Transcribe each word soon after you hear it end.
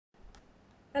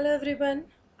Hello everyone,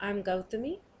 I'm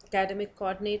Gautami, Academic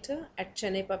Coordinator at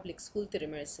Chennai Public School,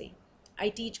 Tirumarasi. I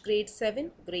teach grade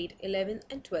 7, grade 11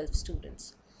 and 12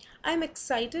 students. I'm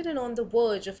excited and on the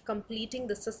verge of completing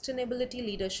the Sustainability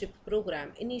Leadership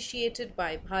Program initiated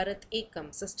by Bharat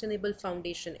Ekam Sustainable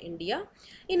Foundation India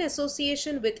in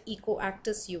association with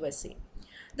EcoActUs U.S.A.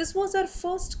 This was our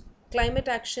first climate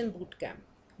action bootcamp.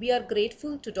 We are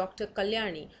grateful to Dr.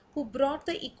 Kalyani who brought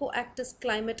the EcoActUs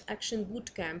Climate Action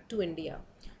Bootcamp to India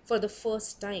for the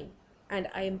first time, and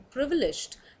I am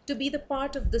privileged to be the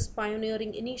part of this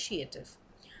pioneering initiative.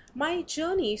 My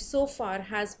journey so far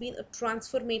has been a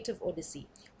transformative odyssey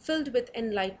filled with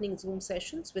enlightening Zoom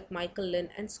sessions with Michael Lynn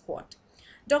and Squat.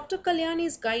 Dr.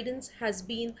 Kalyani's guidance has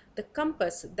been the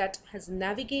compass that has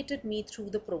navigated me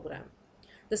through the program.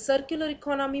 The circular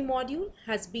economy module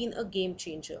has been a game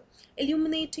changer,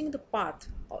 illuminating the path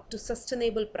to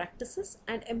sustainable practices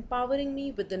and empowering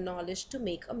me with the knowledge to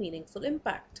make a meaningful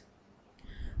impact.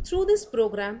 Through this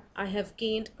program, I have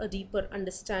gained a deeper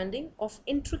understanding of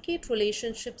intricate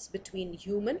relationships between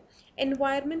human,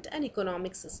 environment, and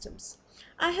economic systems.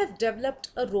 I have developed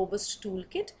a robust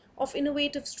toolkit of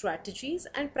innovative strategies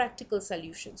and practical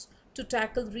solutions to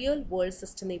tackle real world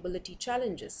sustainability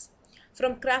challenges.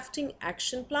 From crafting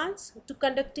action plans to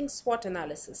conducting SWOT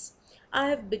analysis, I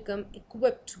have become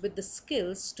equipped with the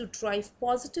skills to drive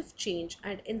positive change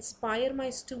and inspire my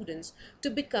students to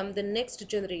become the next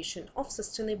generation of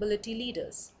sustainability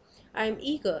leaders. I am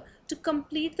eager to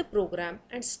complete the program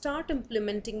and start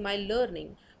implementing my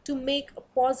learning to make a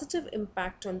positive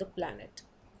impact on the planet.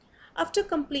 After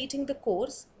completing the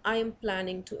course, I am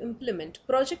planning to implement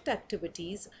project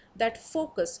activities that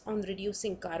focus on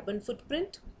reducing carbon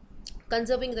footprint,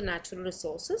 conserving the natural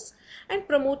resources, and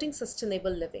promoting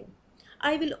sustainable living.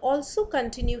 I will also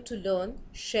continue to learn,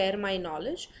 share my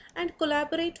knowledge, and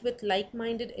collaborate with like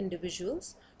minded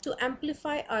individuals to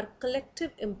amplify our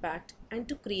collective impact and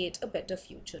to create a better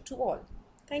future to all.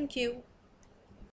 Thank you.